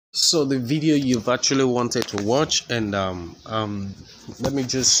So the video you've actually wanted to watch, and let me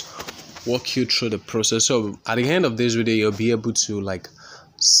just walk you through the process. So at the end of this video, you'll be able to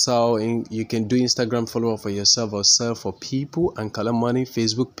you can do Instagram follower for yourself or sell for people and collect money.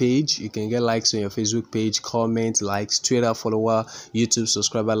 Facebook page, you can get likes on your Facebook page, comment, likes, Twitter follower, YouTube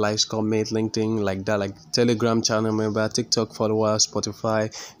subscriber, likes, comment, LinkedIn, like that, like Telegram channel member, TikTok follower,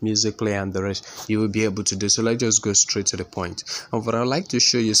 Spotify, music player, and the rest. You will be able to do. So let's just go straight to the point. But I'd like to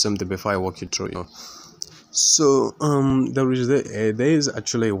show you something before I walk you through. So there is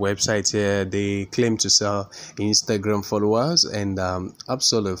actually a website here. They claim to sell Instagram followers, and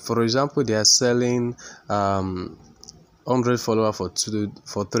absolutely, for example, they are selling 100 followers for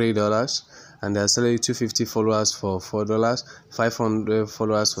 $3, and they are selling 250 followers for $4, 500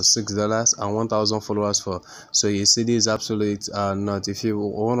 followers for $6, and 1,000 followers for. So you see, this is absolute not. If you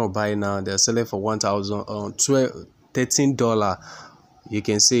want to buy now, they are selling for $13. You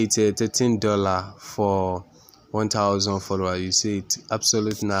can see it's a $13 for 1,000 followers. You see it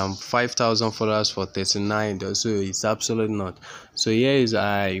absolute now. 5,000 followers for $39. So it's absolute not. So here is this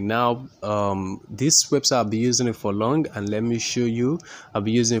website, I'll be using it for long, and let me show you. I'll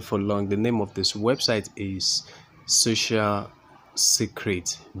be using it for long. The name of this website is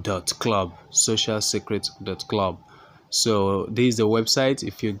socialsecret.club. socialsecret.club. So this is the website.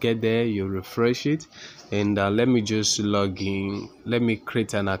 If you get there, you refresh it, and let me just log in. Let me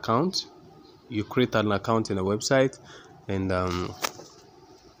create an account. You create an account in the website, and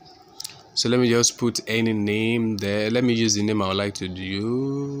so let me just put any name there. Let me use the name I would like to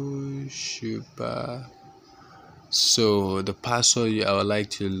do. Super. So the password I would like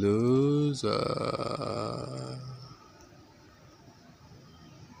to lose.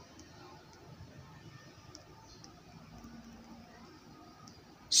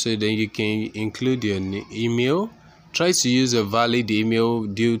 So then you can include your email. Try to use a valid email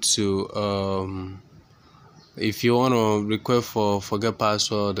due to if you want to request for forget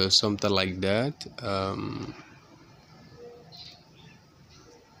password or something like that.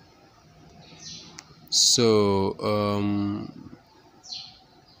 So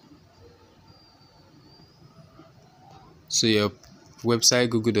your website,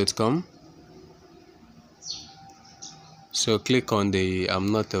 google.com. So click on the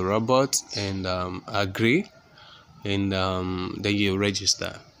I'm not a robot, and agree, and then you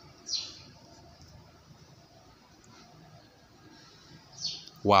register.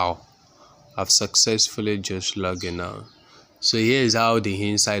 Wow, I've successfully just logged in now. So here's how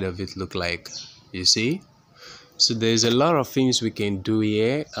the inside of it look like. You see, so there's a lot of things we can do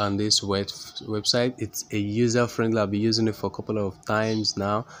here on this website. It's a user friendly. I'll be using it for a couple of times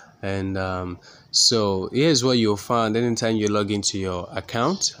now, and so here's what you'll find anytime you log into your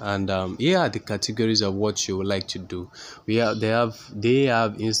account, and here are the categories of what you would like to do. They have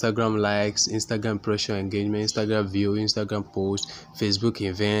Instagram likes, Instagram impression engagement, Instagram view, Instagram post, Facebook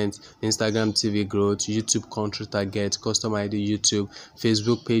event, Instagram TV growth, YouTube country target, custom ID YouTube,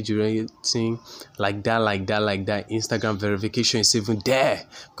 Facebook page rating, like that. Instagram verification is even there,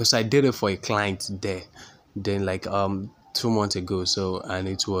 because I did it for a client there, then 2 months ago. So, and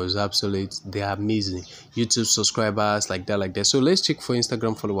it was absolute, they're amazing. YouTube subscribers, like that. So let's check for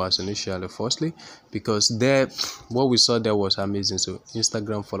Instagram followers initially, firstly, because there what we saw there was amazing. So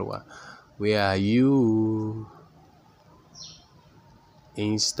Instagram follower, where are you?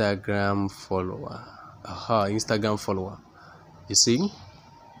 Instagram follower. Instagram follower. You see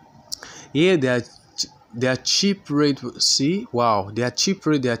here, their cheap rate. See, wow, their cheap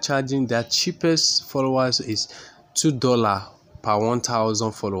rate, they are charging. Their cheapest followers is $2 per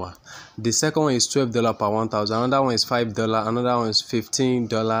 1,000 follower. The second one is $12 per 1,000. Another one is $5. Another one is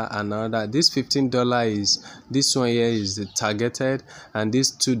 $15. Another, this $15 is, this one here is the targeted, and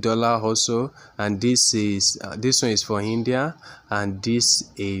this $2 also, and this one is for India, and this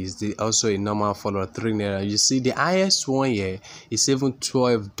is also a normal follower, 3 naira. You see, the highest one here is even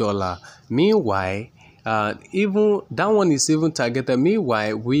 $12. Meanwhile, even that one is even targeted.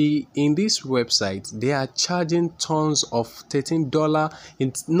 Meanwhile, we in this website, they are charging tons of $13.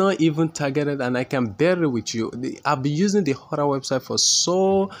 It's not even targeted, and I can bear it with you. I've been using the other website for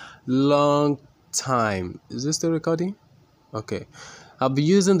so long time. Is this still recording? Okay. I'll be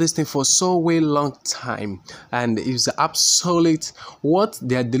using this thing for so way long time, and it's absolute. What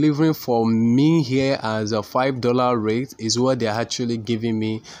they are delivering for me here as a $5 rate is what they are actually giving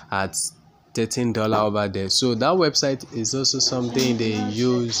me at $13 over there. So that website is also something they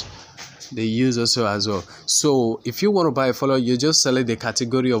use also as well. So if you want to buy a follower, you just select the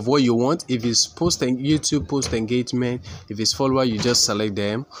category of what you want. If it's YouTube post engagement, if it's follower, you just select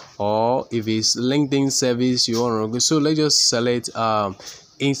them, or if it's LinkedIn service you want to go. So let's just select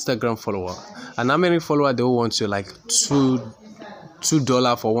Instagram follower. And how many followers they want you? Like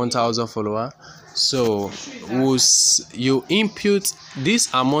 $2 for 1,000 follower. So you input this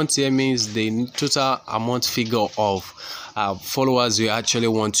amount here, means the total amount figure of followers you actually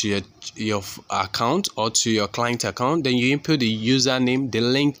want to your account or to your client account. Then you input the username, the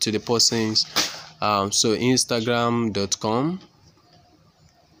link to the person's so instagram.com /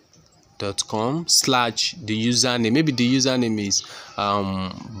 the username. Maybe the username is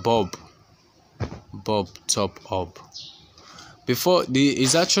Bob Top Up. Before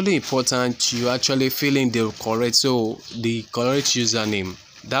it's actually important you actually fill in the correct username.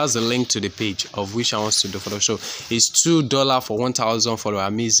 That's the link to the page of which I want to do for the show. It's $2 for 1,000 followers.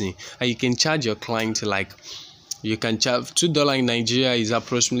 Amazing. And you can charge your client, like you can charge $2 in Nigeria is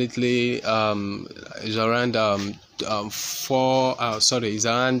approximately is around is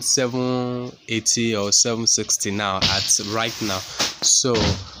around 780 or 760 now right now. So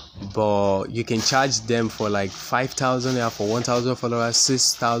but you can charge them for like 5,000 for 1,000 followers,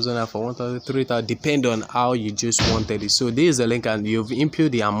 6,000 for 1,000, 3,000, depend on how you just wanted it. So this is the link, and you've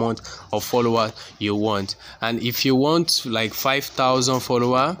input the amount of followers you want. And if you want like 5,000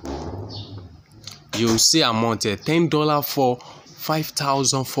 followers, you'll see amount here, $10 for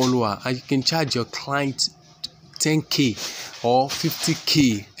 5,000 followers, and you can charge your client 10k or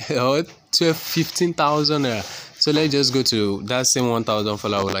 50k or 15,000. So let's just go to that same 1,000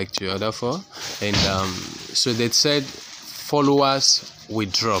 follower I would like to order for. And so they said followers will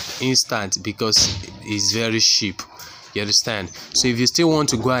drop instant because it's very cheap. You understand? So if you still want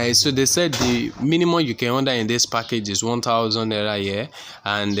to go ahead, so they said the minimum you can order in this package is 1,000 naira a year,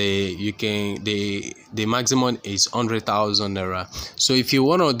 and the maximum is 100,000 naira. So if you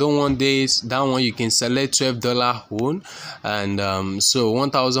don't want that one, you can select $12 one, and so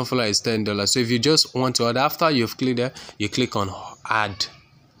 1,000 followers is $10. So if you just want to order, after you've clicked there, you click on add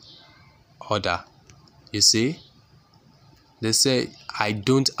order. You see, they say I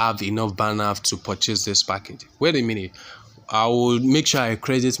don't have enough banner to purchase this package. Wait a minute, I will make sure I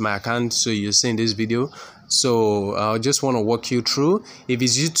credit my account so you see in this video. So I just want to walk you through. If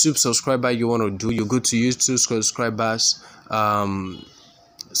it's YouTube subscriber you want to do, you go to YouTube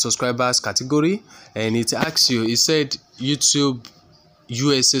subscribers category, and it asks you, it said YouTube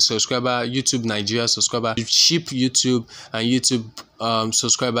USA subscriber, YouTube Nigeria subscriber, ship YouTube, and YouTube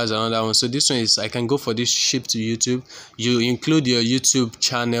subscribers, another one. So this one is, I can go for this ship to YouTube. You include your YouTube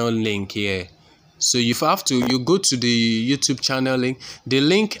channel link here. So you have to, you go to the YouTube channel link. The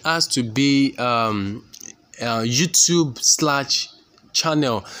link has to be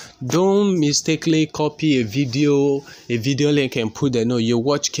YouTube/channel. Don't mistakenly copy a video link and put there. No, you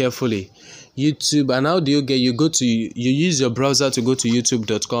watch carefully. YouTube. And how do you get? You use your browser to go to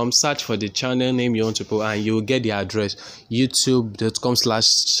youtube.com, search for the channel name you want to put, and you will get the address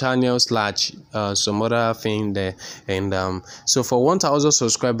youtube.com/channel/ some other thing there. And so for 1,000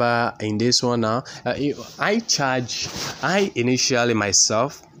 subscriber in this one now, I initially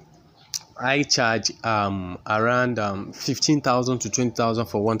myself I charge around 15,000 to 20,000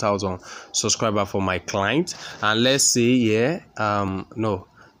 for 1,000 subscriber for my client. And let's see here,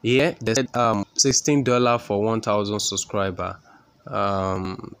 they said $16 for 1,000 subscriber.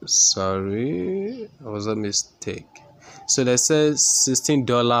 Sorry, it was a mistake. So they said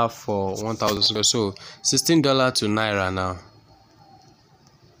 $16 for 1,000 subscribers. So $16 to naira now.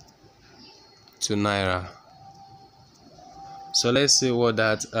 To naira. So let's see what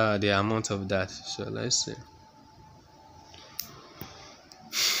that the amount of that. So let's see.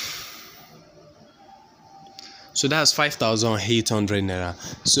 So that's 5,800 naira.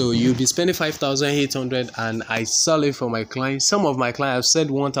 So you'll be spending 5,800, and I sell it for my clients. Some of my clients, I've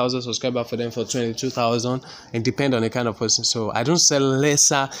said 1,000 subscribers for them for 22,000, and depend on the kind of person. So I don't sell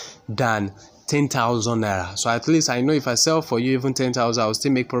lesser than 10,000 naira. So at least I know if I sell for you even 10,000, I'll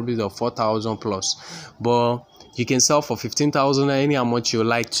still make profit of 4,000 plus. But you can sell for 15,000, any amount you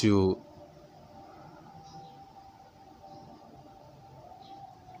like to.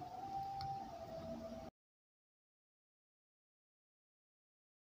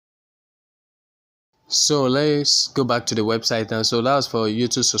 So let's go back to the website now. So that's for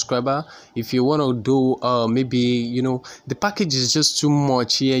YouTube subscriber. If you want to do maybe the package is just too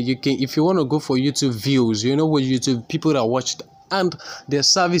much here, you can, if you want to go for YouTube views, what YouTube people that watched, and their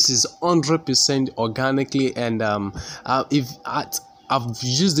service is 100% organically. And I've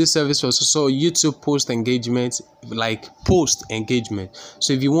used this service for so YouTube post engagement, like post engagement.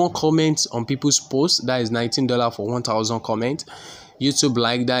 So if you want comments on people's posts, that is $19 for 1,000 comments. YouTube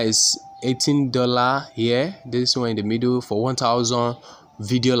like that is $18 here. This one in the middle for 1,000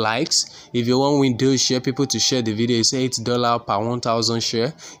 video likes. If you want window share, people to share the video, it's $8 per 1,000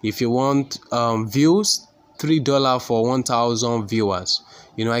 share. If you want views, $3 for 1,000 viewers.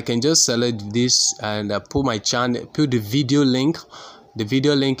 You know, I can just select this and put my channel, put the video link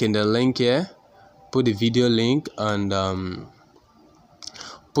in the link here, put the video link and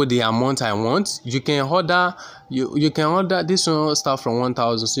put the amount I want. You can order, you can order. This one start from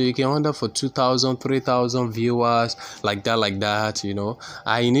 1,000, so you can order for 2,000, 3,000 viewers, like that. You know,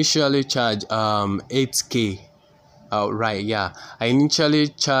 I initially charge 8K. Right, yeah, I initially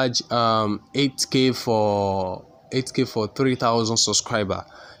charge 8K for 3,000 subscriber.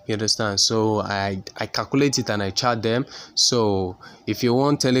 You understand? So I calculate it and I charge them. So if you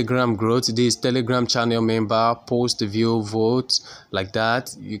want Telegram growth, this Telegram channel member, post, view, vote, like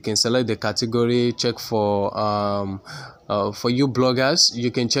that. You can select the category, check for you bloggers,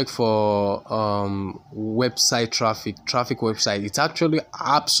 you can check for website traffic website. It actually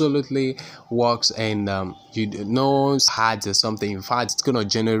absolutely works, and you know, ads or something. In fact, it's gonna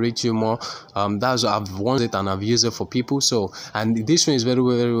generate you more. That's what I've wanted it and I've used it for people. So, and this one is very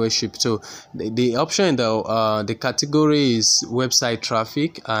well shipped. So the option in the category is website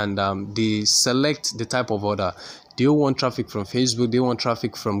traffic, and they select the type of order. Do you want traffic from Facebook? Do you want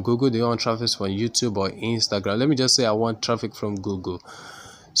traffic from Google? Do you want traffic from YouTube or Instagram? Let me just say I want traffic from Google.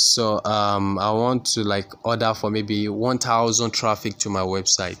 So I want to like order for maybe 1,000 traffic to my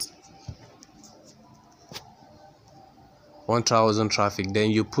website. 1,000 traffic. Then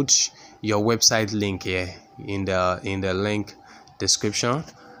you put your website link here in the link description,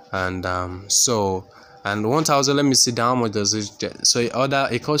 and and 1,000. Let me see how much does it. So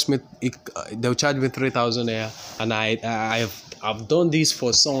it cost me. They'll charge me 3,000 there, and I've done this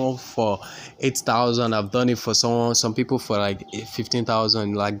for someone for 8,000. I've done it for some people for like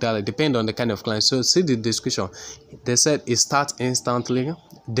 15,000, like that. It depends on the kind of client. So see the description. They said it starts instantly.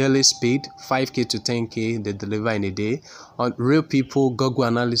 Daily speed 5K to 10K. They deliver in a day. On real people, Google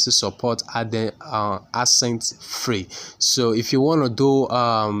analysis support at the AdSense free. So if you want to do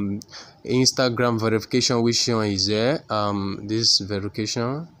Instagram verification, which one is there? This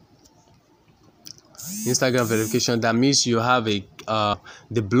verification, Instagram verification, that means you have a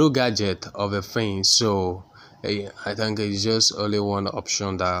the blue gadget of a thing. So I think it's just only one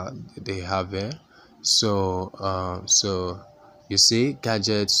option that they have there. So so you see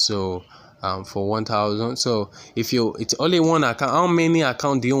gadgets. So for 1,000. So if it's only one account, how many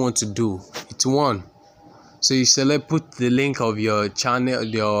account do you want to do? It's one. So you select, put the link of your channel,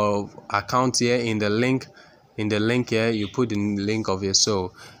 your account here in the link here. You put the link of your,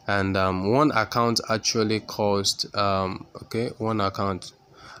 so and one account actually cost one account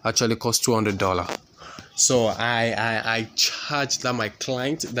actually costs $200. So I charge that my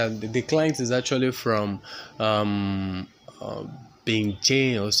client, that the client is actually from being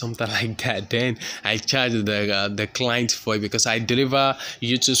Jane or something like that. Then I charge the client for it because I deliver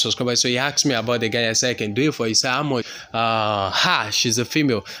YouTube subscribers. So he asked me about the guy. I said I can do it for you. He said how much? She's a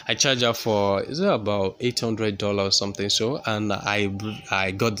female. I charge her for, is it about $800 or something? So, and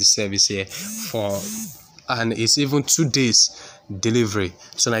I got the service here for, and it's even 2 days delivery.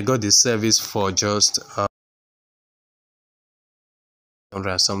 So I got the service for just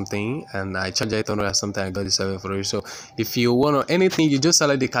something, and I charge 800 something. I got the service for it. So if you want anything, you just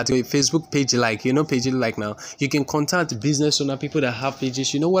select the category. Facebook page like, you know, page like now you can contact business owner, people that have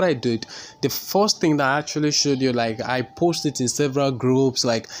pages. You know what I did? The first thing that I actually showed you, like I post it in several groups.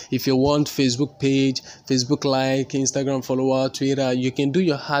 Like if you want Facebook page, Facebook like, Instagram follower, Twitter, you can do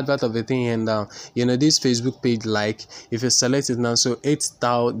your advert of the thing. And you know, this Facebook page like, if you select it now, so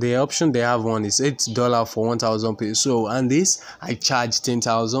 8,000, the option they have one is $8 for 1,000 pages. So, and this I charge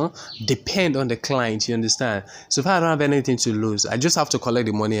 10,000, depend on the client, you understand? So if I don't have anything to lose, I just have to collect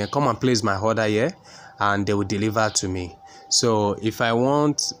the money and come and place my order here, and they will deliver to me. So if I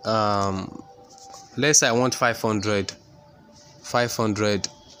want let's say I want 500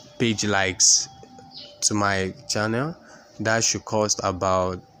 page likes to my channel, that should cost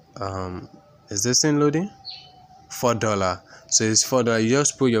about is this thing loading? $4. So it's $4. You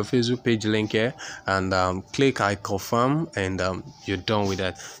just put your Facebook page link here and click I confirm, and you're done with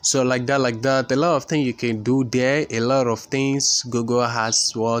that. So like that, a lot of things you can do there. A lot of things. Google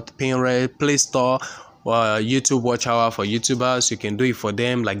has what, Pinterest, Play Store, YouTube watch hour for YouTubers. You can do it for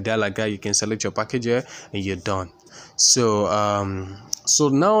them like that. You can select your package here and you're done. So so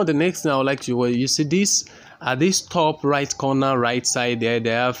now the next thing I would like to, well, you see this, at this top right corner right side there, they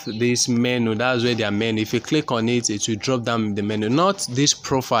have this menu. That's where their menu. If you click on it, it will drop down the menu, not this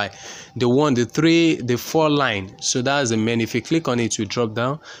profile, the 4 line. So that's the menu. If you click on it, it will drop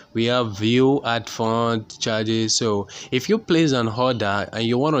down. We have view, add fund, charges. So if you place an order and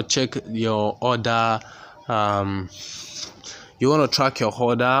you want to check your order, you want to track your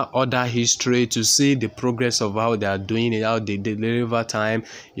order history to see the progress of how they are doing it, how they deliver time,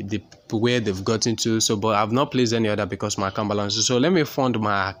 where they've gotten to. So, but I've not placed any order because my account balance. So let me fund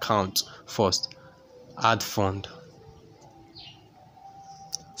my account first. Add fund.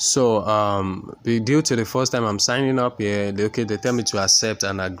 So due to the first time I'm signing up here, they tell me to accept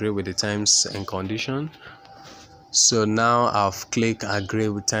and agree with the terms and condition. So now I've clicked agree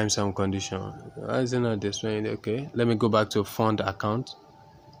with terms and condition. Why is it not displaying? Okay, let me go back to fund account.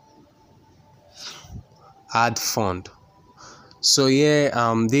 Add fund. So here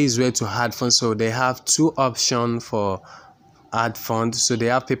this is where to add fund. So they have 2 options for add fund. So they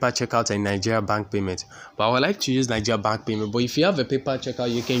have paper checkout and Nigeria bank payment, but I would like to use Nigeria bank payment. But if you have a paper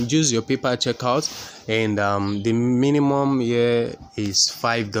checkout, you can use your paper checkout, and the minimum here is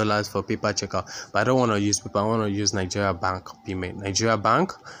 $5 for paper checkout. But I don't want to use paper, I want to use Nigeria bank payment. Nigeria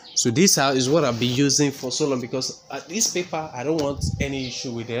bank. So this is what I'll be using for so long, because at this paper I don't want any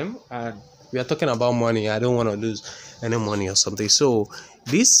issue with them, and we are talking about money. I don't want to lose any money or something. So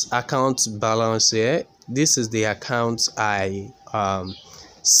this account balance here, this is the account I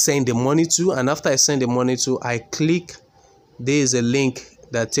send the money to, and after I send the money to, I click, there is a link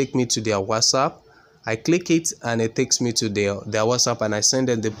that take me to their WhatsApp. I click it and it takes me to their WhatsApp, and I send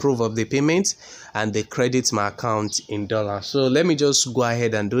them the proof of the payment, and they credit my account in dollars. So let me just go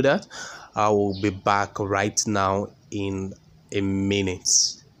ahead and do that. I will be back right now in a minute.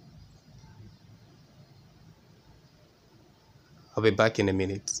 I'll be back in a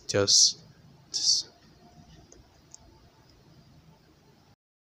minute. Just.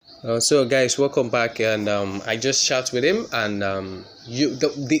 So guys, welcome back, and I just chat with him, and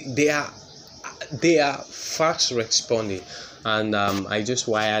they are fast responding, and I just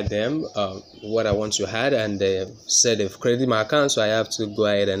wired them what I want to add, and they said they've credited my account, so I have to go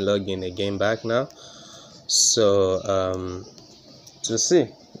ahead and log in again back now. So to see,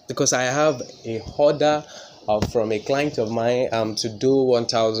 because I have a order from a client of mine to do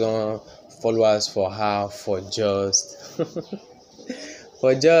 1,000 followers for her for just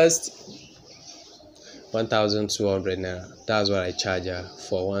for just 1,200 naira. That's what I charge her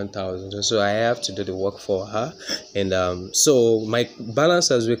for 1,000. So I have to do the work for her, and so my balance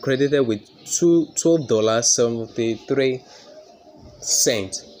has been credited with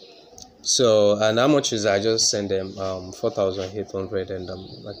 $12.73. So, and how much is I just send them 4,800, and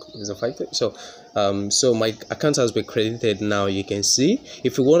like is a 5. So so my account has been credited. Now you can see,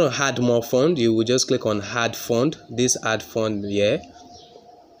 if you want to add more fund, you will just click on add fund, this add fund here,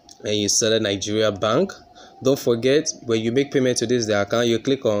 and you select Nigeria bank. Don't forget, when you make payment to this the account, you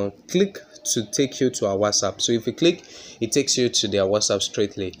click to take you to our WhatsApp. So if you click, it takes you to their WhatsApp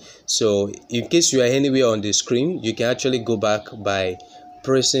straightly. So in case you are anywhere on the screen, you can actually go back by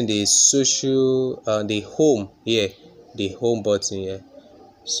pressing the the home here, the home button here.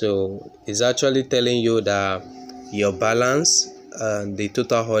 So it's actually telling you that your balance and the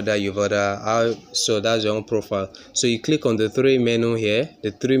total order you've ordered. So that's your own profile. So you click on the 3 menu here,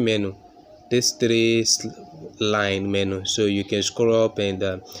 this 3 line menu. So you can scroll up and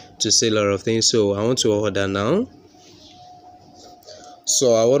to see a lot of things. So I want to order now.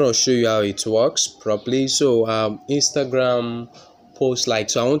 So I want to show you how it works properly. So Instagram post like,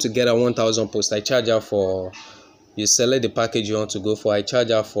 so I want to get a 1,000 post. I charge her for, you select the package you want to go for. I charge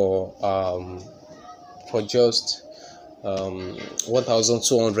her for just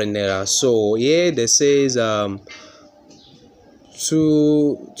 1,200 naira. So here they says $2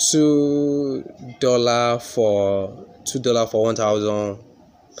 for 1,000.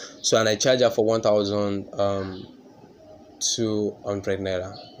 So, and I charge her for 1,200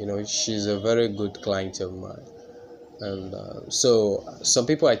 naira. You know, she's a very good client of mine. And so some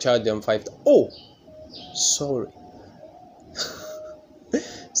people I charge them 5. Oh, sorry.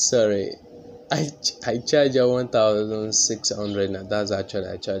 Sorry, I charge her 1,600 now. That's actually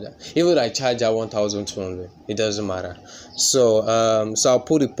I charge her. Even I charge her 1,200, it doesn't matter. So so I'll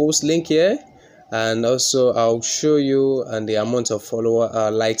put the post link here, and also I'll show you and the amount of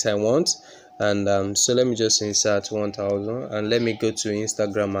likes I want. And so let me just insert 1,000, and let me go to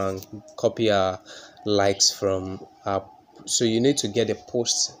Instagram and copy our likes from so you need to get a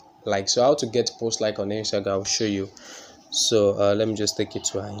post like. So how to get post like on Instagram, I'll show you. So let me just take it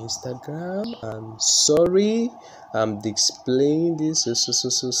to her Instagram. I'm sorry, I'm displaying this.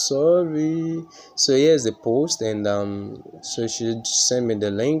 So sorry. So here's the post, and so she sent me the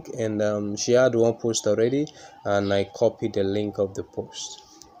link, and she had one post already, and I copied the link of the post.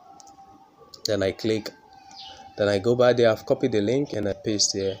 Then I click, then I go back there. I've copied the link and I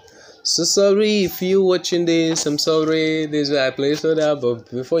paste here. So sorry if you watching this, I'm sorry, this is where I place all that,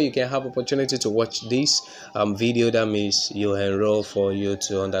 but before you can have opportunity to watch this video, that means you enroll for you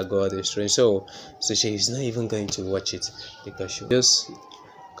to undergo this training. So she's not even going to watch it, because she just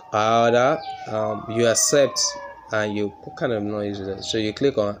order, you accept, and you, what kind of noise is that? So you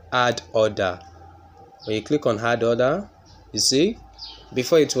click on add order. When you click on add order, you see,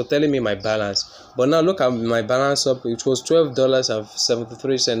 before it was telling me my balance, but now look at my balance up. It was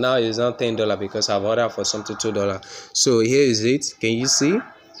 $12.73. Now it's now $10 because I've ordered for something $2. So here is it. Can you see?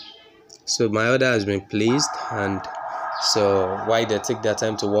 So my order has been placed, and so why they take their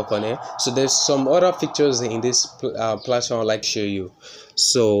time to work on it. So there's some other features in this platform I'd like to show you.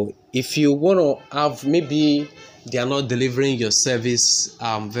 So if you want to have, maybe they are not delivering your service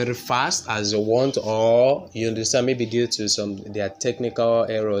very fast as you want, or you understand, maybe due to some their technical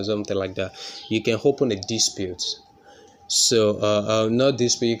error or something like that, you can open a dispute. So not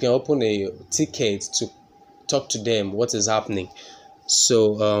dispute, you can open a ticket to talk to them what is happening.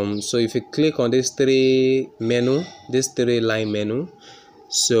 So so if you click on this three line menu,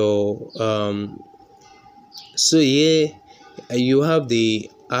 so so here you have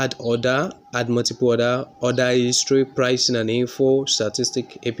the add order, add multiple order history, pricing and info,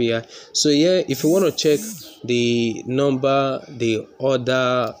 statistic, API. So here, if you want to check the number of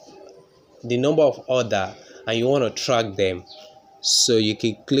order and you want to track them, so you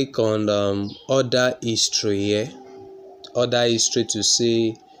can click on order history here, order history, to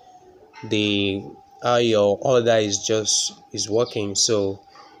see the how your order is working. So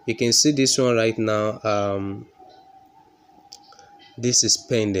you can see this one right now. This is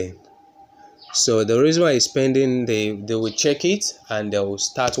pending. So the reason why it's pending, they will check it and they will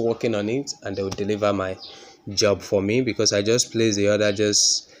start working on it, and they will deliver my job for me, because I just placed the order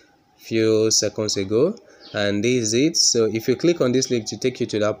just few seconds ago, and this is it. So if you click on this link to take you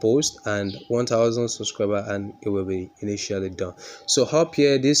to that post, and 1,000 subscribers, and it will be initially done. So up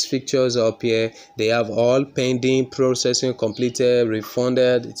here, these features up here, they have all pending, processing, completed,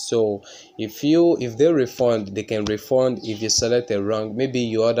 refunded. So if they refund, they can refund if you select a wrong, maybe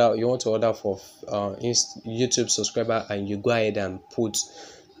you want to order for YouTube subscriber, and you go ahead and put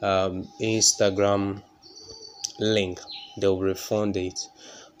Instagram link, they'll refund it.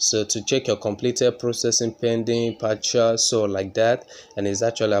 So to check your completed, processing, pending, partial, so like that, and it's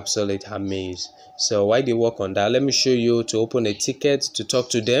actually absolute amaze. So why they work on that, let me show you. To open a ticket to talk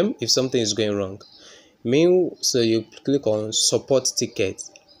to them if something is going wrong. So you click on support ticket.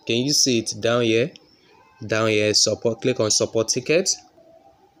 Can you see it down here? Support, click on support ticket.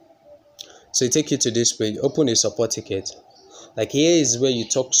 So it take you to this page. Open a support ticket. Like here is where you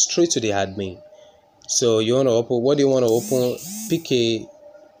talk straight to the admin. So you want to open, what do you want to open?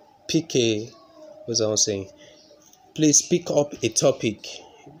 Pick a what's I saying? Please pick up a topic.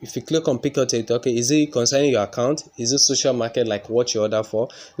 If you click on pick up a topic, is it concerning your account? Is it social market, like what you order for?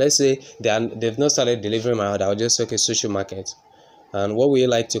 Let's say they've not started delivering my order. I'll just say, okay, social market. And what would you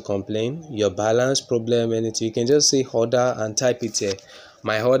like to complain? Your balance, problem, anything. You can just say order and type it here.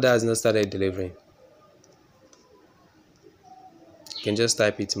 My order has not started delivering. You can just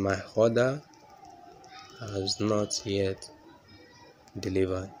type it. My order has not yet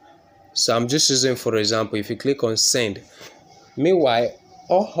delivered. So I'm just using, for example, if you click on send. Meanwhile,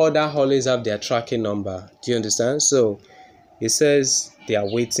 all order always have their tracking number. Do you understand? So it says they are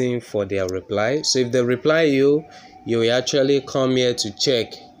waiting for their reply. So if they reply you will actually come here to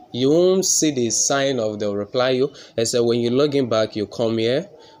check. You won't see the sign of the reply you. And so when you log in back, you come here,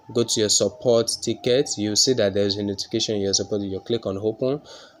 go to your support ticket. You see that there's a notification you're supposed to. You click on open,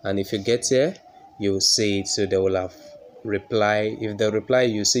 and if you get here, you'll see it. So they will have reply. If they reply,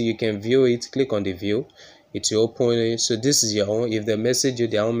 you see you can view it. Click on the view, it will open it. So this is your own. If they message you,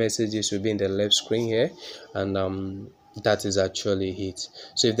 their own messages will be in the left screen here, and that is actually it.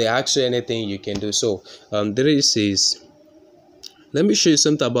 So if they ask you anything, you can do. So this is, let me show you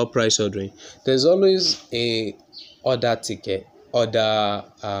something about price ordering. There's always a order ticket, order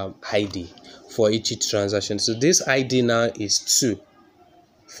ID for each transaction. So this ID now is 2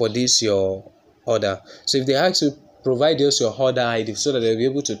 for this your order. So if they ask you, provide us your order ID, so that they'll be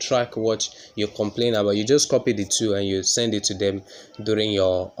able to track what you complain about, you just copy the 2 and you send it to them during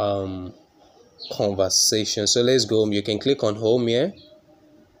your conversation. So let's go home. You can click on home here,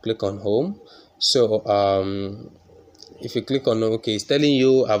 click on home. So if you click on okay, it's telling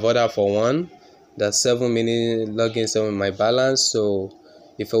you I've ordered for one. That's 7 minutes login 7 my balance. So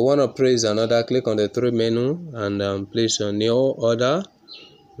if I want to place another, click on the 3 menu and place a new order.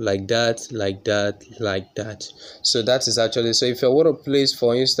 Like that. So that is actually, so if I want to place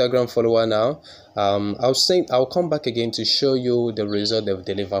for Instagram follower now, I'll come back again to show you the result they've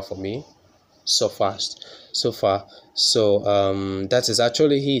delivered for me so far. So that is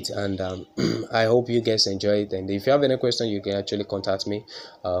actually it, and I hope you guys enjoy it. And if you have any question, you can actually contact me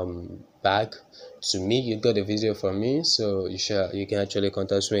back to me. You got a video from me, so you can actually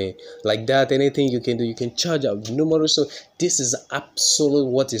contact me like that. Anything you can do, you can charge out numerous. So this is absolute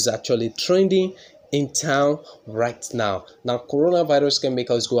what is actually trending in town right now. Coronavirus can make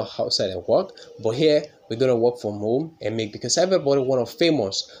us go outside and work, but here we're gonna work from home and make, because everybody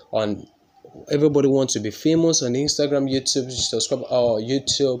wants to be famous on Instagram, YouTube, subscribe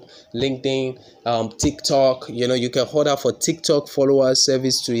YouTube, LinkedIn, TikTok. You can order for TikTok followers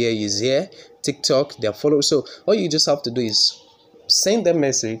service to here is here. TikTok, their followers. So all you just have to do is send them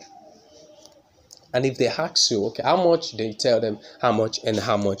message, and if they ask you, okay, how much, they tell them how much and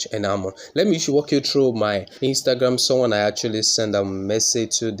how much and how much. Let me walk you through my Instagram. Someone I actually sent a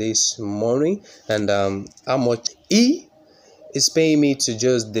message to this morning, and how much he is paying me to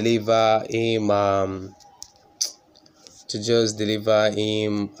just deliver him a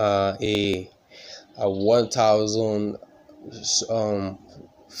 1,000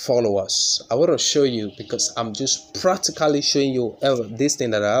 followers. I want to show you, because I'm just practically showing you this thing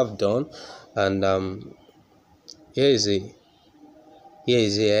that I have done. And here is it. He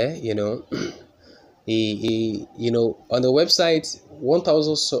on the website,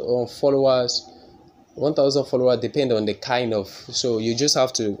 1,000 followers. 1,000 followers depend on the kind of, so you just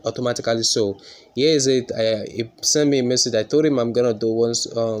have to automatically. So here is it. He sent me a message. I told him I'm gonna do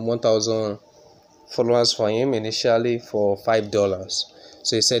 1,000 followers for him initially for $5.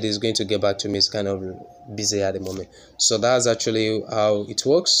 So he said he's going to get back to me. He's kind of busy at the moment. So that's actually how it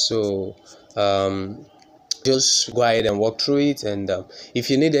works. So just go ahead and walk through it, and if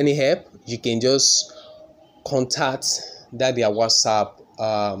you need any help, you can just contact their WhatsApp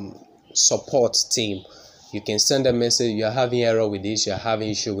support team. You can send a message. You're having error with this, you're having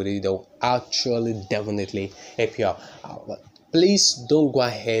issue with it, they'll actually definitely help you out. Please don't go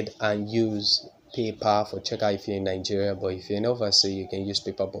ahead and use PayPal for checkout if you're in Nigeria, but if you're in overseas, you can use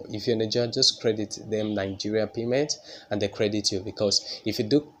PayPal. But if you're in Nigeria, just credit them Nigeria payment and they credit you, because if you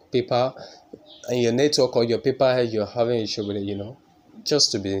do PayPal and your network or your PayPal you're having issue with it, just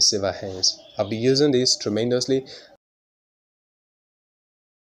to be in safer hands. I'll be using this tremendously.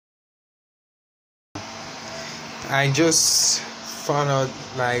 I just found out,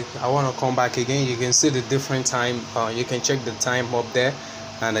 like, I want to come back again. You can see the different time. You can check the time up there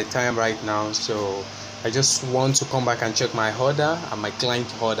and the time right now. So I just want to come back and check my order and my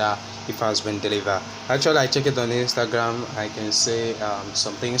client order if it has been delivered. Actually, I check it on Instagram. I can see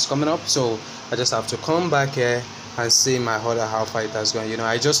some things coming up. So I just have to come back here and see my order, how far it has gone.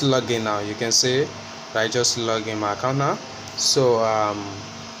 I just log in now. You can see I just log in my account now. So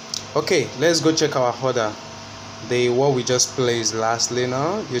okay, let's go check our order. What we just placed lastly.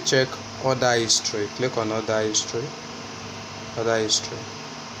 Now you check order history. Click on order history. Order history.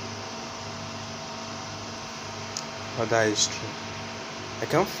 I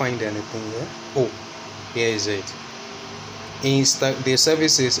can't find anything here. Oh, here is it. The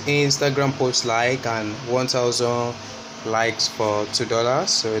service is Instagram post like and 1,000 likes for $2.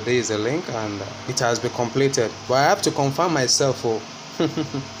 So there is a link and it has been completed, but I have to confirm myself.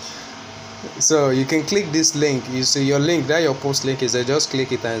 So you can click this link. You see your link that your post link is there. Just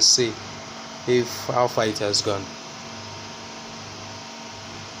click it and see how far it has gone.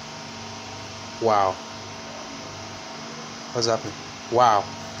 Wow, what's happening? Wow,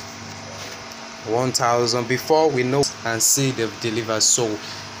 1,000 before we know and see they've delivered. So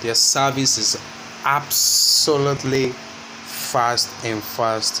their service is absolutely fast and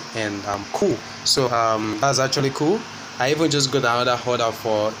cool. So that's actually cool. I even just got another order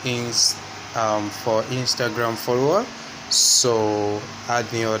for Instagram follower. So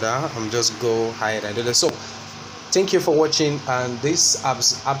add new order. I'm just go ahead and do that. So thank you for watching, and this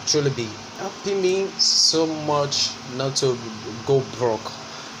has actually been helping me so much not to go broke.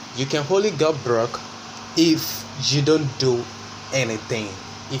 You can only go broke if you don't do anything.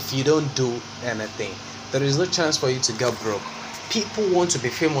 There is no chance for you to get broke. People want to be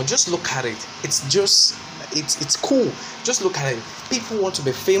famous. Just look at it. It's cool. Just look at it. People want to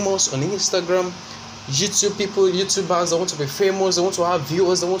be famous on Instagram, YouTubers, they want to be famous, they want to have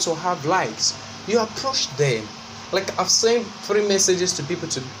viewers, they want to have likes. You approach them Like I've sent 3 messages to people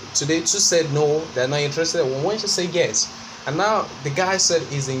today. 2 said no, they're not interested. One should say yes. And now the guy said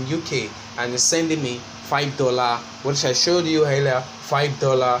he's in UK and he's sending me $5, which I showed you earlier,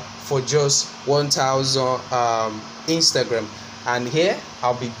 $5 for just 1,000 Instagram. And here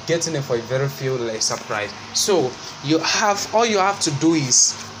I'll be getting it for a very few lesser price. So all you have to do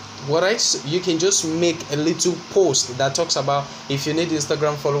is you can just make a little post that talks about if you need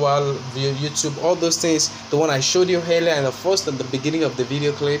Instagram follower, YouTube, all those things. The one I showed you earlier and the first at the beginning of the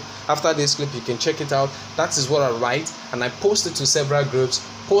video clip. After this clip, you can check it out. That is what I write, and I post it to several groups.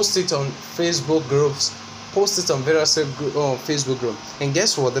 Post it on Facebook groups. Post it on various Facebook groups. And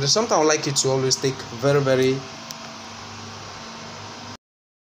guess what? There is something I would like you to always take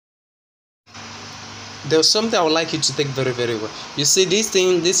There's something I would like you to take very, very well. You see,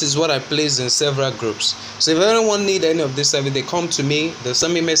 this is what I place in several groups. So if anyone need any of this service, they come to me, they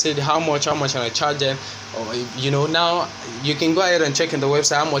send me a message, how much and I charge them. Or, now you can go ahead and check in the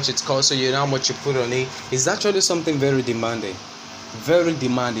website how much it costs, so you know how much you put on it. It's actually something very demanding. Very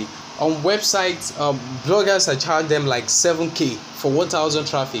demanding. On websites, bloggers, I charge them like 7K for 1,000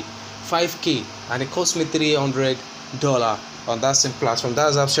 traffic, 5K, and it costs me $300 on that same platform.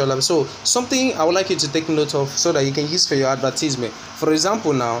 That's actually so something I would like you to take note of so that you can use for your advertisement. For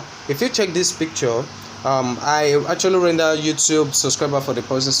example, now if you check this picture, I actually render YouTube subscriber for the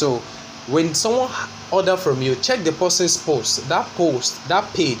person. So when someone order from you, check the person's post, that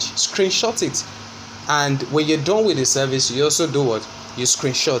page, screenshot it, and when you're done with the service, you also do what? You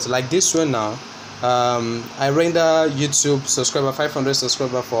screenshot. Like this one now, I render YouTube subscriber 500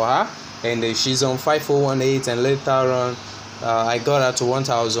 subscriber for her, and she's on 5018, and later on I got her to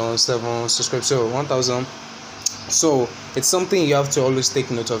 1,007 subscribers, so 1,000. So it's something you have to always take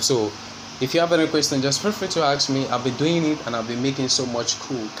note of. So if you have any question, just feel free to ask me. I'll be doing it, and I'll be making so much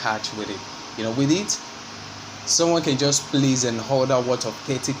cool catch with it. With it, someone can just please and order worth of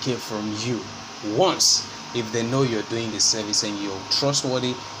 30K from you once, if they know you're doing the service and you're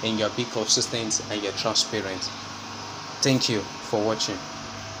trustworthy and you're being consistent and you're transparent. Thank you for watching.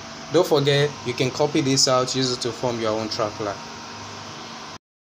 Don't forget, you can copy this out, use it to form your own track line.